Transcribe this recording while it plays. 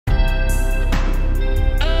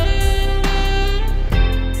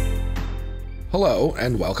Hello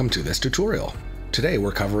and welcome to this tutorial. Today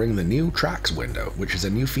we're covering the new Tracks window, which is a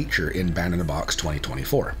new feature in Band in a Box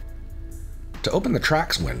 2024. To open the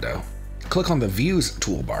Tracks window, click on the Views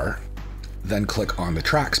toolbar, then click on the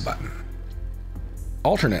Tracks button.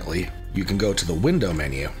 Alternately, you can go to the Window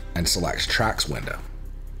menu and select Tracks window.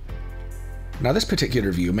 Now this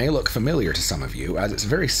particular view may look familiar to some of you, as it's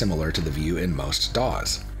very similar to the view in most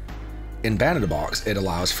DAWs. In Band in a Box, it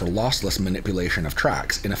allows for lossless manipulation of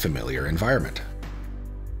tracks in a familiar environment.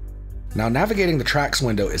 Now navigating the Tracks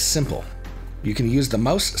window is simple. You can use the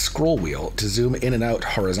mouse scroll wheel to zoom in and out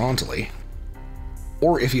horizontally,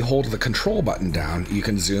 or if you hold the control button down, you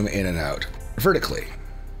can zoom in and out vertically.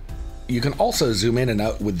 You can also zoom in and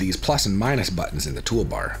out with these plus and minus buttons in the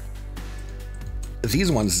toolbar.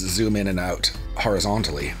 These ones zoom in and out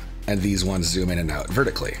horizontally, and these ones zoom in and out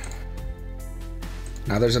vertically.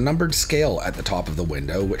 Now there's a numbered scale at the top of the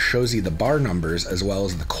window which shows you the bar numbers as well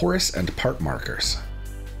as the chorus and part markers.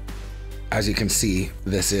 As you can see,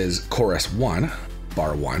 this is chorus 1,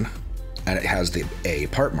 bar 1, and it has the A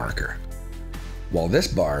part marker, while this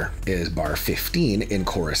bar is bar 15 in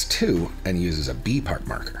chorus 2 and uses a B part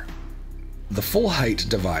marker. The full height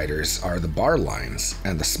dividers are the bar lines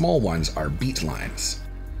and the small ones are beat lines.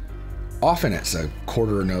 Often it's a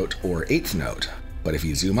quarter note or eighth note, but if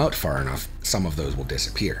you zoom out far enough, some of those will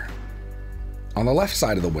disappear. On the left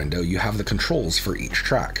side of the window, you have the controls for each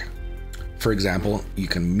track. For example, you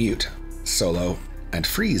can mute, solo, and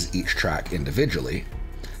freeze each track individually,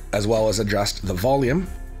 as well as adjust the volume,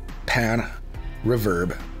 pan,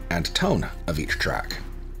 reverb, and tone of each track.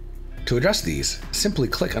 To adjust these, simply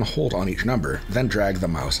click and hold on each number, then drag the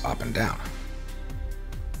mouse up and down.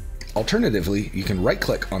 Alternatively, you can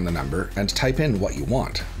right-click on the number and type in what you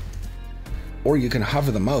want. Or you can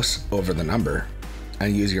hover the mouse over the number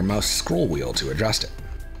and use your mouse scroll wheel to adjust it.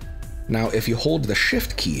 Now, if you hold the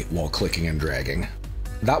Shift key while clicking and dragging,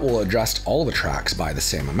 that will adjust all the tracks by the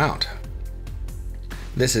same amount.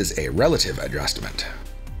 This is a relative adjustment.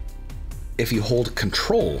 If you hold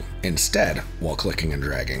Control instead while clicking and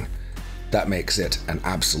dragging, that makes it an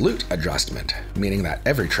absolute adjustment, meaning that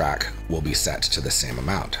every track will be set to the same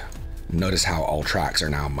amount. Notice how all tracks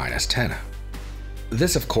are now -10.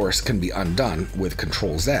 This, of course, can be undone with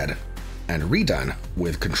Ctrl-Z and redone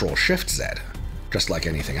with Ctrl-Shift-Z, just like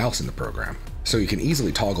anything else in the program, so you can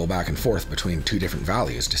easily toggle back and forth between two different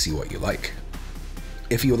values to see what you like.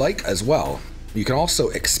 If you like as well, you can also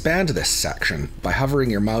expand this section by hovering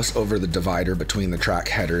your mouse over the divider between the track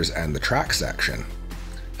headers and the track section,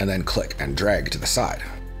 and then click and drag to the side.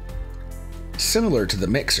 Similar to the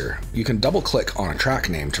mixer, you can double-click on a track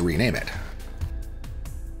name to rename it.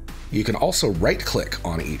 You can also right-click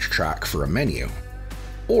on each track for a menu,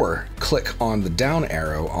 or click on the down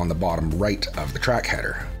arrow on the bottom right of the track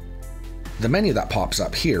header. The menu that pops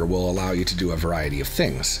up here will allow you to do a variety of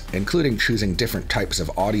things, including choosing different types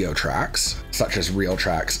of audio tracks, such as real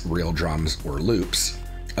tracks, real drums, or loops,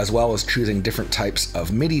 as well as choosing different types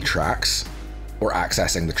of MIDI tracks, or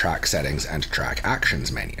accessing the track settings and track actions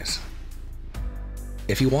menus.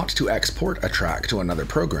 If you want to export a track to another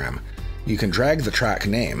program, you can drag the track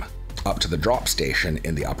name up to the drop station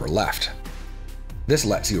in the upper left. This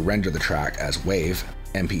lets you render the track as WAV,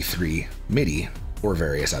 MP3, MIDI, or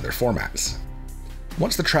various other formats.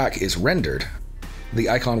 Once the track is rendered, the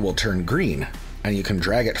icon will turn green, and you can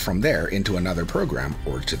drag it from there into another program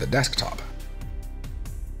or to the desktop.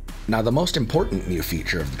 Now, the most important new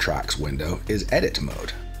feature of the Tracks window is Edit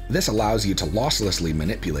mode. This allows you to losslessly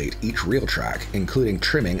manipulate each real track, including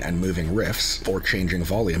trimming and moving riffs, or changing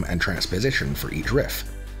volume and transposition for each riff.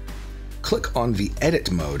 Click on the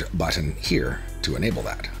Edit Mode button here to enable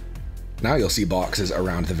that. Now you'll see boxes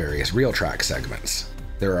around the various real track segments.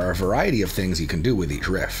 There are a variety of things you can do with each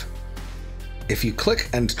riff. If you click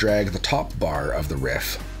and drag the top bar of the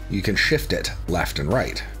riff, you can shift it left and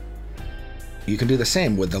right. You can do the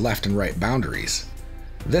same with the left and right boundaries.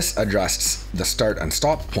 This adjusts the start and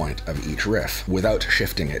stop point of each riff without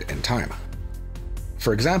shifting it in time.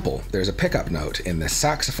 For example, there's a pickup note in this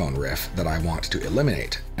saxophone riff that I want to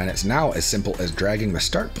eliminate, and it's now as simple as dragging the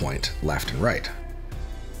start point left and right.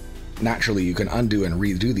 Naturally, you can undo and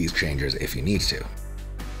redo these changes if you need to.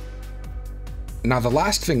 Now, the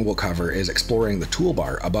last thing we'll cover is exploring the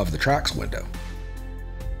toolbar above the Tracks window.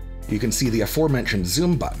 You can see the aforementioned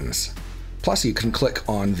zoom buttons, plus you can click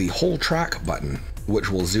on the whole track button, which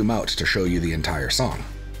will zoom out to show you the entire song.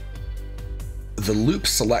 The Loop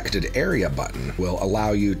Selected Area button will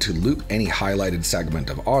allow you to loop any highlighted segment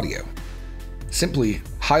of audio. Simply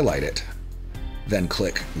highlight it, then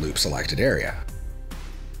click Loop Selected Area.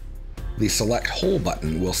 The Select Whole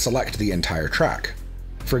button will select the entire track.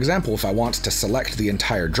 For example, if I want to select the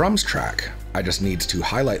entire drums track, I just need to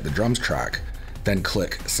highlight the drums track, then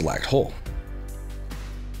click Select Whole.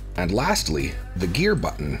 And lastly, the gear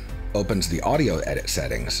button opens the audio edit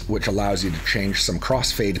settings, which allows you to change some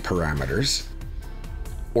crossfade parameters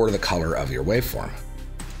or the color of your waveform.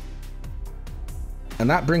 And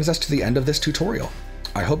that brings us to the end of this tutorial.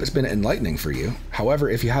 I hope it's been enlightening for you. However,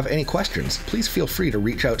 if you have any questions, please feel free to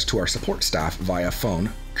reach out to our support staff via phone,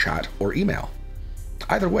 chat, or email.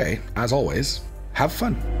 Either way, as always, have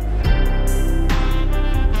fun.